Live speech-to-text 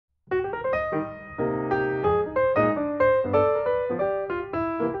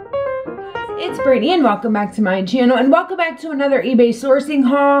It's Brittany and welcome back to my channel and welcome back to another eBay sourcing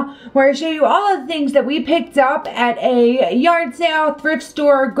haul where I show you all of the things that we picked up at a yard sale, thrift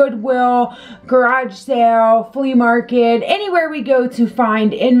store, Goodwill, garage sale, flea market, anywhere we go to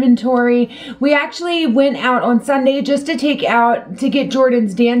find inventory. We actually went out on Sunday just to get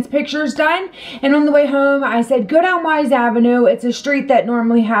Jordan's dance pictures done, and on the way home I said go down Wise Avenue. It's a street that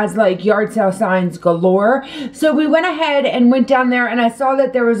normally has like yard sale signs galore, so we went ahead and went down there and I saw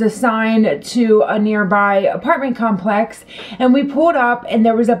that there was a sign to a nearby apartment complex, and we pulled up and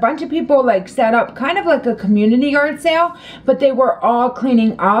there was a bunch of people like set up kind of like a community yard sale, but they were all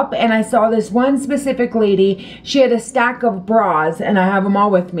cleaning up. And I saw this one specific lady, she had a stack of bras, and I have them all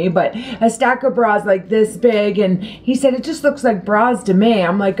with me, but a stack of bras like this big, and he said it just looks like bras to me.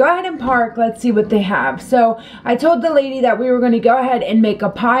 I'm like, go ahead and park, let's see what they have. So I told the lady that we were going to go ahead and make a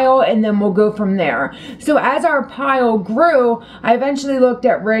pile and then we'll go from there. So as our pile grew, I eventually looked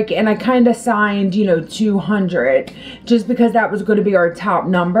at Rick and I kind of signed, you know, 200 just because that was going to be our top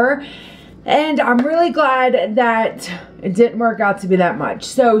number. And I'm really glad that it didn't work out to be that much.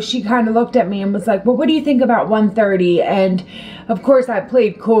 So she kind of looked at me and was like, well, what do you think about 130? And of course I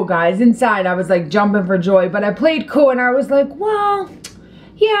played cool, guys. Inside I was like jumping for joy, but I played cool and I was like, well,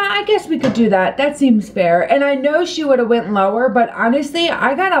 yeah, I guess we could do that. That seems fair. And I know she would have went lower, but honestly,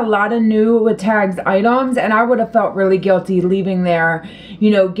 I got a lot of new with tags items and I would have felt really guilty leaving there,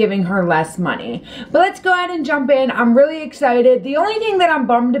 you know, giving her less money. But let's go ahead and jump in. I'm really excited. The only thing that I'm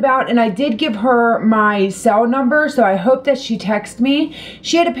bummed about, and I did give her my cell number, so I hope that she texts me.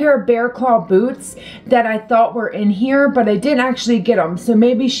 She had a pair of bear claw boots that I thought were in here, but I didn't actually get them. So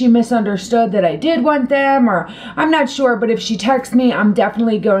maybe she misunderstood that I did want them, or I'm not sure, but if she texts me, I'm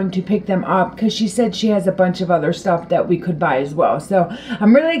definitely going to pick them up because she said she has a bunch of other stuff that we could buy as well. So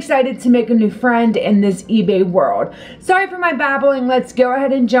I'm really excited to make a new friend in this eBay world. Sorry for my babbling. Let's go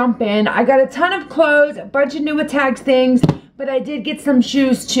ahead and jump in. I got a ton of clothes, a bunch of new with tags things, but I did get some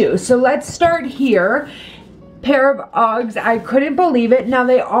shoes too. So let's start here. Pair of Uggs. I couldn't believe it. Now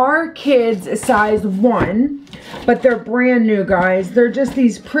they are kids size 1, but they're brand new, guys. They're just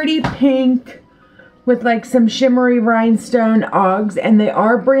these pretty pink with like some shimmery rhinestone Uggs, and they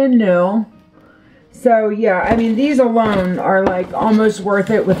are brand new. So yeah, I mean, these alone are like almost worth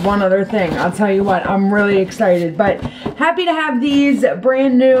it with one other thing. I'll tell you what, I'm really excited, but happy to have these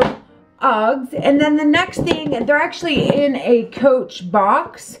brand new Uggs. And then the next thing, they're actually in a Coach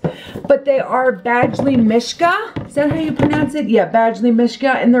box, but they are Badgley Mishka. Is that how you pronounce it? Yeah, Badgley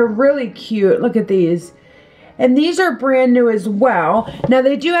Mishka, and they're really cute. Look at these. And these are brand new as well. Now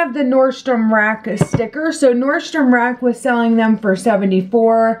they do have the Nordstrom Rack sticker. So Nordstrom Rack was selling them for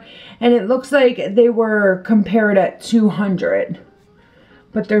 $74, and it looks like they were compared at $200.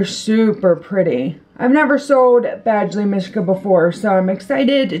 But they're super pretty. I've never sold Badgley Mishka before, so I'm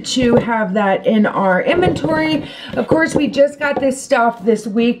excited to have that in our inventory. Of course, we just got this stuff this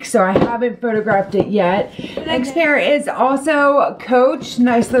week, so I haven't photographed it yet. The next pair is also Coach.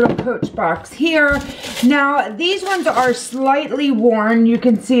 Nice little Coach box here. Now, these ones are slightly worn. You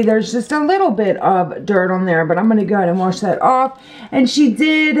can see there's just a little bit of dirt on there, but I'm going to go ahead and wash that off. And she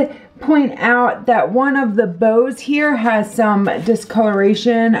did point out that one of the bows here has some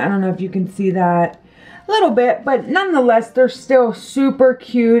discoloration. I don't know if you can see that a little bit, but nonetheless, they're still super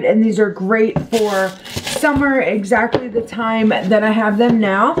cute, and these are great for summer, exactly the time that I have them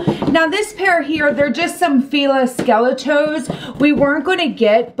now. Now this pair here, they're just some Fila Skeletos. We weren't going to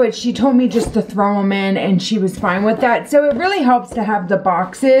get, but she told me just to throw them in and she was fine with that. So it really helps to have the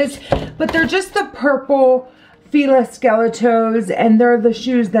boxes, but they're just the purple Fila Skeletos, and they're the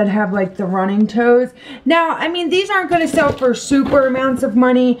shoes that have like the running toes. Now, I mean, these aren't going to sell for super amounts of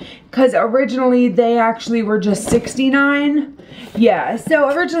money because originally they actually were just $69. Yeah, so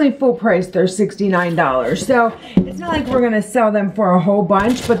originally full price, they're $69. So it's not like we're going to sell them for a whole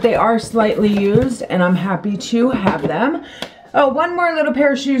bunch, but they are slightly used and I'm happy to have them. Oh, one more little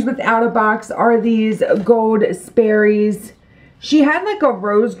pair of shoes without a box are these gold Sperry's. She had like a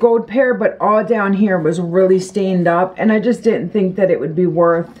rose gold pair, but all down here was really stained up, and I just didn't think that it would be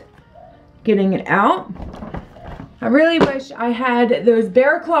worth getting it out. I really wish I had those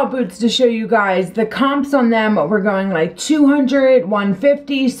bear claw boots to show you guys. The comps on them were going like 200,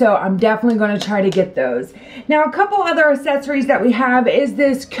 150, so I'm definitely going to try to get those. Now, a couple other accessories that we have is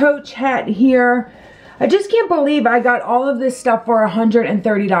this Coach hat here. I just can't believe I got all of this stuff for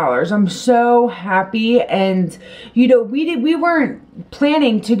 $130. I'm so happy, and you know, we weren't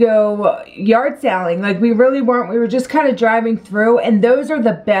planning to go yard selling. Like, we really weren't. We were just kind of driving through, and those are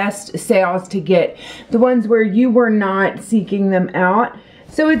the best sales to get. The ones where you were not seeking them out.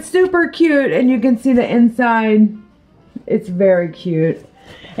 So it's super cute, and you can see the inside. It's very cute.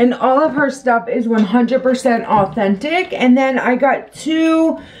 And all of her stuff is 100% authentic. And then I got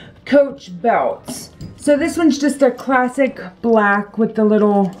 2 Coach belts. So this one's just a classic black with the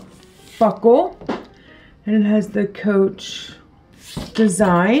little buckle. And it has the Coach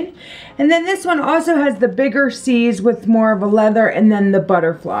design. And then this one also has the bigger C's with more of a leather and then the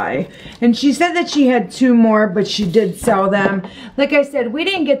butterfly. And she said that she had 2 more, but she did sell them. Like I said, we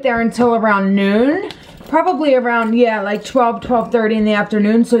didn't get there until around noon. Probably around, yeah, like 12:30 in the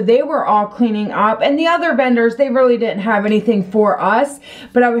afternoon. So they were all cleaning up. And the other vendors, they really didn't have anything for us.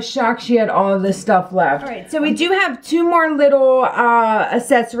 But I was shocked she had all of this stuff left. All right, so we do have 2 more little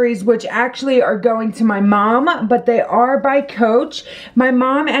accessories, which actually are going to my mom. But they are by Coach. My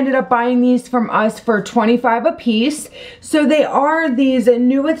mom ended up buying these from us for $25 a piece. So they are these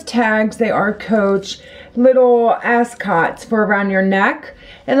new with tags. They are Coach little ascots for around your neck.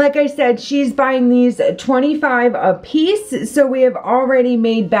 And like I said, she's buying these $25 a piece. So we have already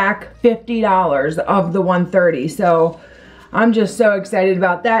made back $50 of the $130. So I'm just so excited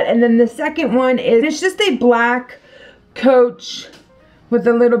about that. And then the second one is, it's just a black Coach with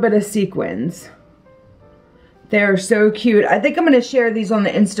a little bit of sequins. They're so cute. I think I'm going to share these on the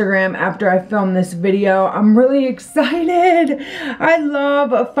Instagram after I film this video. I'm really excited. I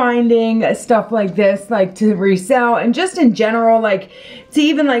love finding stuff like this, like to resell, and just in general, like to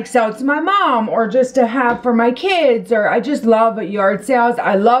even like sell to my mom or just to have for my kids, or I just love yard sales.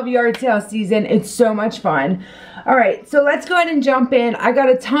 I love yard sale season. It's so much fun. All right, so let's go ahead and jump in. I got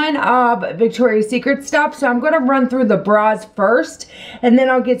a ton of Victoria's Secret stuff, so I'm going to run through the bras first, and then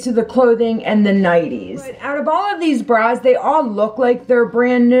I'll get to the clothing and the nighties. But out of all of these bras, they all look like they're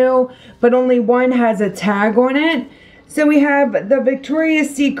brand new, but only one has a tag on it. So we have the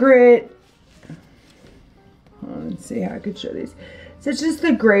Victoria's Secret, let's see how I could show these. So it's just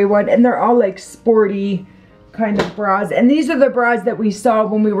the gray one, and they're all like sporty kind of bras. And these are the bras that we saw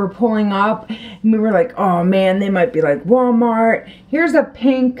when we were pulling up, and we were like, oh man, they might be like Walmart. Here's a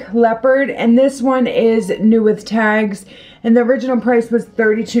pink leopard, and this one is new with tags, and the original price was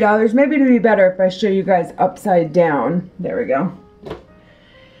 $32. Maybe it'd be better if I show you guys upside down. There we go.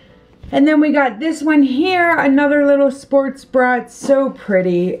 And then we got this one here, another little sports bra. It's so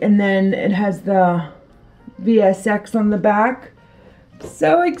pretty, and then it has the VSX on the back.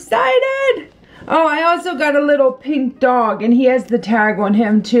 So excited. Oh, I also got a little pink dog, and he has the tag on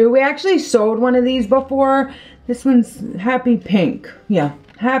him too. We actually sold one of these before. This one's Happy Pink. Yeah,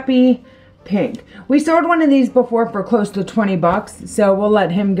 Happy Pink. We sold one of these before for close to 20 bucks, so we'll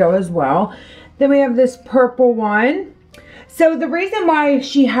let him go as well. Then we have this purple one. So the reason why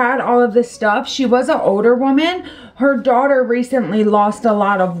she had all of this stuff, she was an older woman. Her daughter recently lost a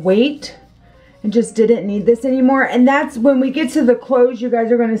lot of weight and just didn't need this anymore. And that's when we get to the clothes, you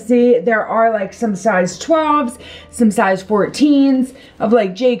guys are going to see there are like some size 12s, some size 14s of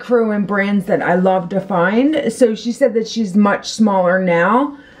like J. Crew and brands that I love to find. So she said that she's much smaller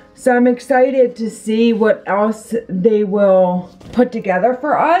now. So I'm excited to see what else they will put together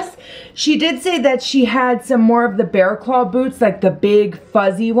for us. She did say that she had some more of the bear claw boots, like the big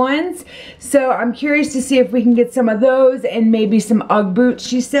fuzzy ones. So I'm curious to see if we can get some of those and maybe some Ugg boots,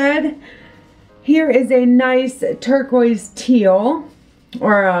 she said. Here is a nice turquoise teal,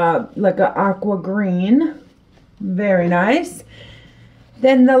 or like an aqua green. Very nice.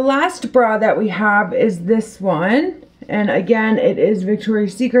 Then the last bra that we have is this one. And again, it is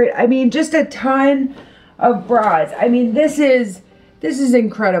Victoria's Secret. I mean, just a ton of bras. I mean, this is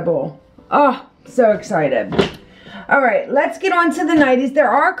incredible. Oh, so excited. All right, let's get on to the nighties. There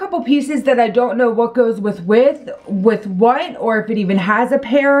are a couple pieces that I don't know what goes with what, or if it even has a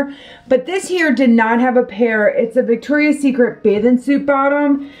pair. But this here did not have a pair. It's a Victoria's Secret bathing suit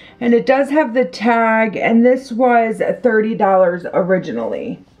bottom, and it does have the tag, and this was $30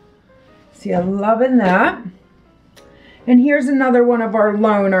 originally. See, I'm loving that. And here's another one of our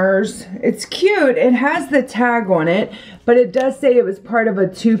loaners. It's cute. It has the tag on it, but it does say it was part of a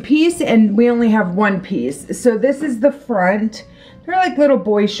 2-piece, and we only have 1 piece. So this is the front. They're like little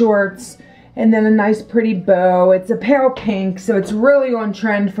boy shorts, and then a nice pretty bow. It's a pale pink, so it's really on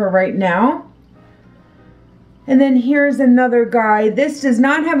trend for right now. And then here's another guy. This does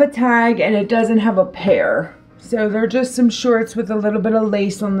not have a tag, and it doesn't have a pair. So they're just some shorts with a little bit of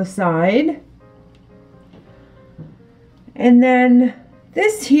lace on the side. And then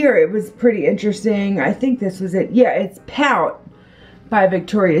this here, it was pretty interesting. I think this was it. Yeah, it's Pout by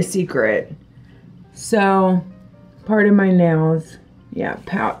Victoria's Secret. So, pardon my nails. Yeah,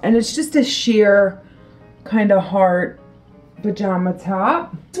 Pout. And it's just a sheer kind of heart pajama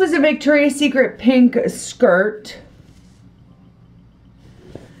top. This was a Victoria's Secret pink skirt.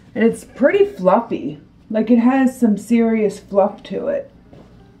 And it's pretty fluffy. Like, it has some serious fluff to it.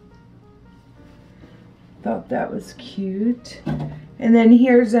 Thought that was cute. And then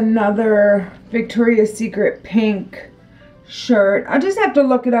here's another Victoria's Secret pink shirt. I'll just have to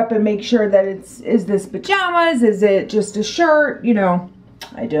look it up and make sure that is this pajamas? Is it just a shirt? You know,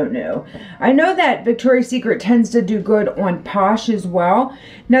 I don't know. I know that Victoria's Secret tends to do good on Posh as well.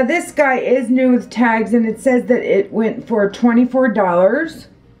 Now this guy is new with tags, and it says that it went for $24.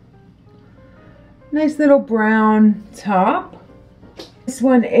 Nice little brown top. This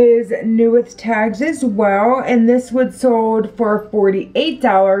one is new with tags as well, and this was sold for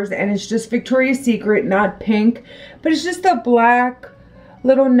 $48, and it's just Victoria's Secret, not pink, but it's just a black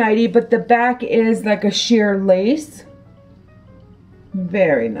little nightie, but the back is like a sheer lace.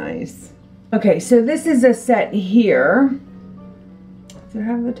 Very nice. Okay, so this is a set here. Does it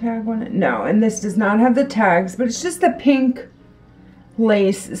have the tag on it? No, and this does not have the tags, but it's just a pink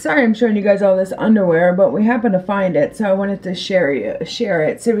lace. Sorry I'm showing you guys all this underwear, but we happened to find it, so I wanted to share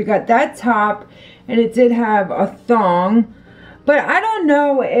it. So we got that top, and it did have a thong, but I don't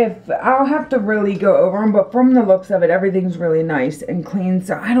know if I'll have to really go over them, but from the looks of it, everything's really nice and clean,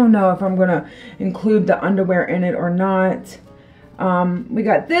 so I don't know if I'm gonna include the underwear in it or not. We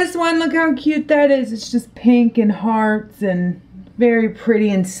got this one. Look how cute that is. It's just pink and hearts and very pretty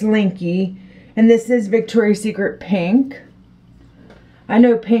and slinky, and this is Victoria's Secret pink. I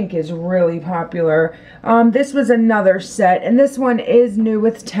know pink is really popular. This was another set, and this one is new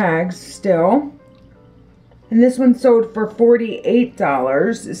with tags still. And this one sold for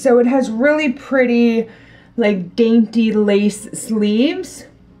 $48. So it has really pretty, like, dainty lace sleeves.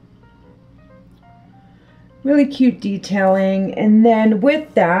 Really cute detailing. And then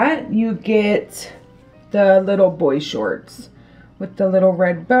with that, you get the little boy shorts with the little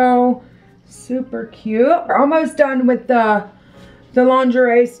red bow. Super cute. We're almost done with the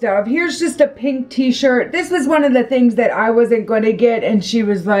lingerie stuff. Here's just a pink t-shirt. This was one of the things that I wasn't going to get, and she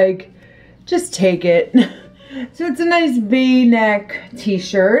was like, just take it. So it's a nice V-neck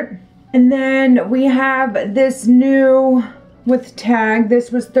t-shirt. And then we have this new with tag.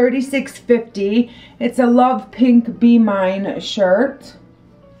 This was $36.50. It's a Love Pink Be Mine shirt.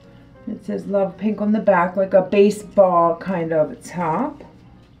 It says Love Pink on the back, like a baseball kind of top.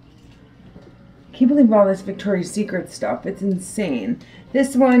 Can't believe all this Victoria's Secret stuff. It's insane.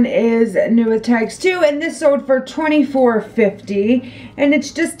 This one is new with tags too, and this sold for $24.50, and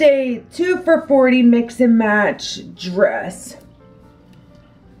it's just a 2 for $40 mix and match dress.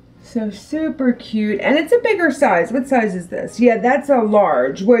 So super cute, and it's a bigger size. What size is this? Yeah, that's a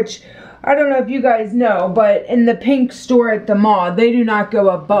large, which I don't know if you guys know, but in the pink store at the mall, they do not go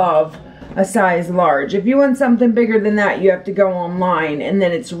above a size large. If you want something bigger than that, you have to go online, and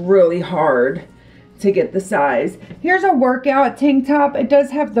then it's really hard to get the size. Here's a workout tank top. It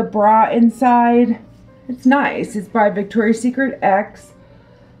does have the bra inside. It's nice. It's by Victoria's Secret X.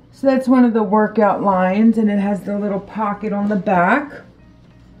 So that's one of the workout lines, and it has the little pocket on the back.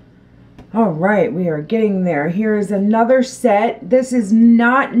 All right, we are getting there. Here's another set. This is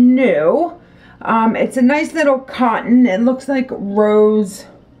not new. It's a nice little cotton. It looks like rose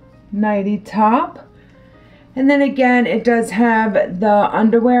nightie top. And then again, it does have the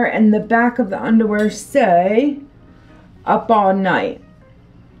underwear, and the back of the underwear say, up all night.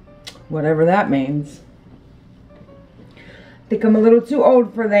 Whatever that means. I think I'm a little too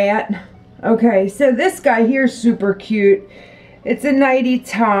old for that. Okay, so this guy here is super cute. It's a nightie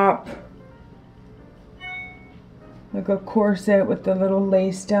top. Like a corset with the little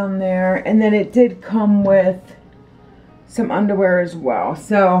lace down there. And then it did come with some underwear as well.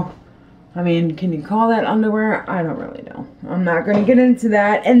 So, I mean, can you call that underwear? I don't really know. I'm not going to get into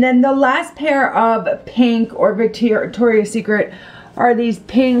that. And then the last pair of pink or Victoria's Secret are these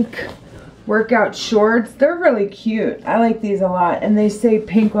pink workout shorts. They're really cute. I like these a lot. And they say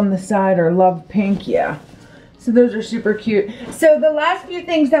pink on the side, or Love Pink. Yeah. So those are super cute. So the last few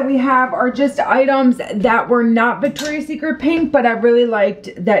things that we have are just items that were not Victoria's Secret pink, but I really liked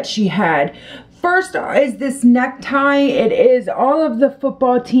that she had. First is this necktie. It is all of the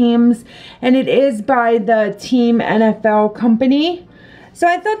football teams, and it is by the Team NFL company. So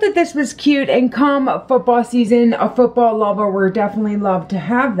I thought that this was cute, and come football season, a football lover would definitely love to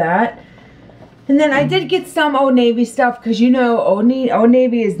have that. And then I did get some Old Navy stuff, because you know Old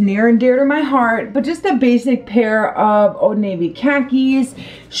Navy is near and dear to my heart. But just a basic pair of Old Navy khakis,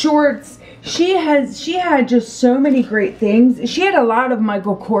 shorts. She had just so many great things. She had a lot of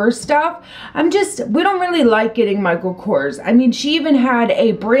Michael Kors stuff. We don't really like getting Michael Kors. I mean, she even had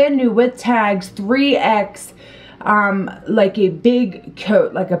a brand new with tags 3X, like a big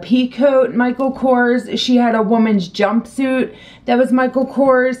coat, like a pea coat, Michael Kors. She had a woman's jumpsuit that was Michael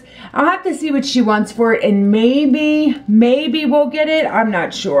Kors. I'll have to see what she wants for it, and maybe we'll get it. I'm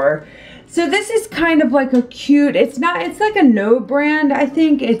not sure. So this is kind of like a cute, it's like a no brand. I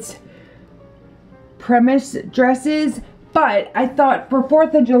think it's Premise Dresses, but I thought for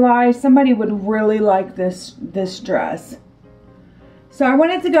 4th of July, somebody would really like this dress. So I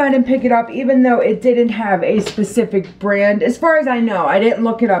wanted to go ahead and pick it up, even though it didn't have a specific brand. As far as I know, I didn't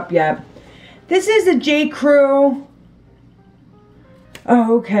look it up yet. This is a J. Crew.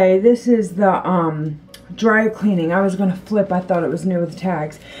 Oh, okay. This is the dry cleaning. I was going to flip. I thought it was new with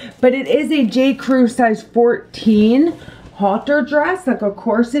tags. But it is a J. Crew size 14 halter dress, like a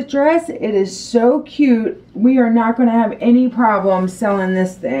corset dress. It is so cute. We are not going to have any problem selling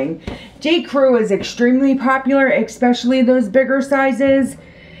this thing. J. Crew is extremely popular, especially those bigger sizes.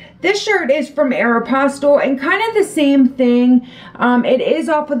 This shirt is from Aeropostale and kind of the same thing. It is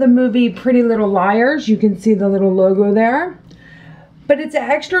off of the movie Pretty Little Liars. You can see the little logo there. But it's an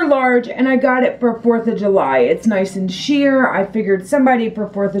extra large and I got it for 4th of July. It's nice and sheer. I figured somebody for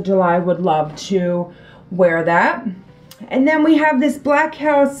 4th of July would love to wear that. And then we have this White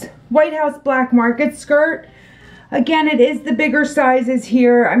House Black Market skirt. Again, it is the bigger sizes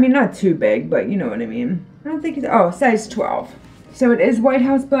here. I mean, not too big, but you know what I mean. I don't think it's, oh, size 12. So it is White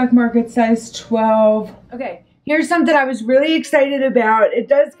House Black Market size 12. Okay, here's something I was really excited about. It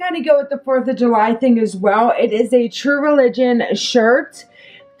does kind of go with the 4th of July thing as well. It is a True Religion shirt.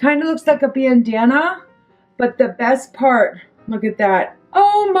 Kind of looks like a bandana, but the best part, look at that.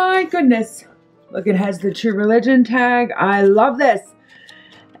 Oh my goodness. Look, it has the True Religion tag. I love this.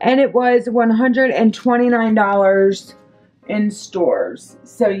 And it was $129 in stores.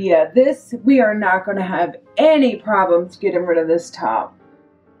 So yeah, this, we are not going to have any problems getting rid of this top.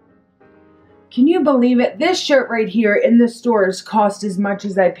 Can you believe it? This shirt right here in the stores cost as much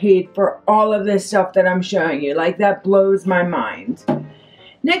as I paid for all of this stuff that I'm showing you. Like, that blows my mind.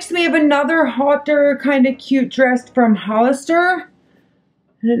 Next, we have another halter kind of cute dress from Hollister.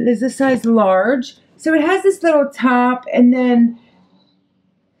 And it is a size large. So it has this little top and then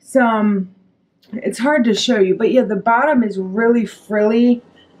some, it's hard to show you, but yeah, the bottom is really frilly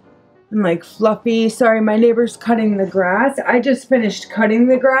and like fluffy. Sorry, my neighbor's cutting the grass. I just finished cutting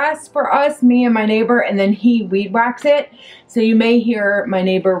the grass for us, me and my neighbor, and then he weed whacks it. So you may hear my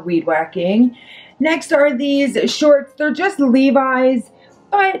neighbor weed whacking. Next are these shorts. They're just Levi's,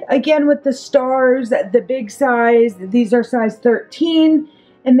 but again with the stars, the big size. These are size 13.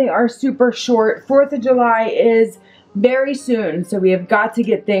 And they are super short. 4th of July is very soon, so we have got to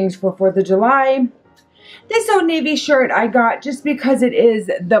get things for 4th of July. This Old Navy shirt I got just because it is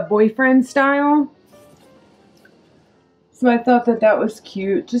the boyfriend style. So I thought that that was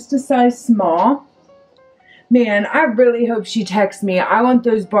cute. Just a size small. Man, I really hope she texts me. I want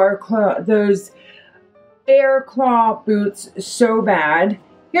those bear claw boots so bad.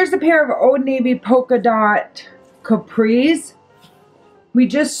 Here's a pair of Old Navy polka dot capris. We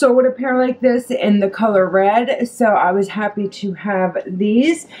just sold a pair like this in the color red, so I was happy to have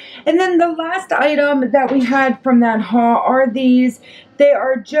these. And then the last item that we had from that haul are these. They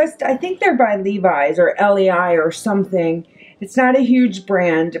are just, I think they're by Levi's or LEI or something. It's not a huge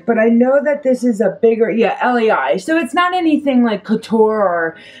brand, but I know that this is a bigger, yeah, LEI. So it's not anything like couture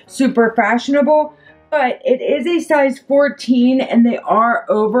or super fashionable, but it is a size 14 and they are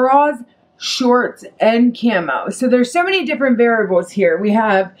overalls, shorts, and camo. So there's so many different variables here. We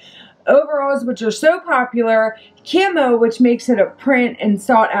have overalls, which are so popular, camo, which makes it a print and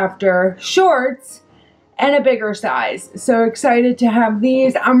sought after, shorts, and a bigger size. So excited to have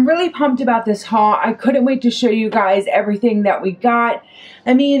these. I'm really pumped about this haul. I couldn't wait to show you guys everything that we got.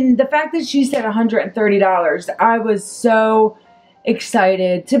 I mean, the fact that she said $130, I was so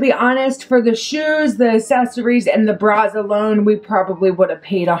excited. To be honest, for the shoes, the accessories, and the bras alone, we probably would have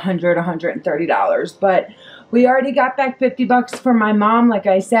paid $130. But we already got back 50 bucks for my mom, like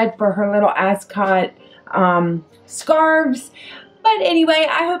I said, for her little ascot scarves. But anyway,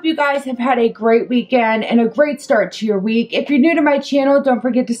 I hope you guys have had a great weekend and a great start to your week. If you're new to my channel, don't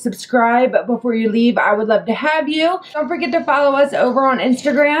forget to subscribe before you leave. I would love to have you. Don't forget to follow us over on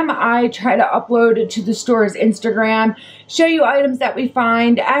Instagram. I try to upload to the store's Instagram, show you items that we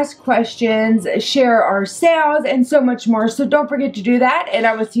find, ask questions, share our sales, and so much more. So don't forget to do that, and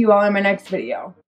I will see you all in my next video.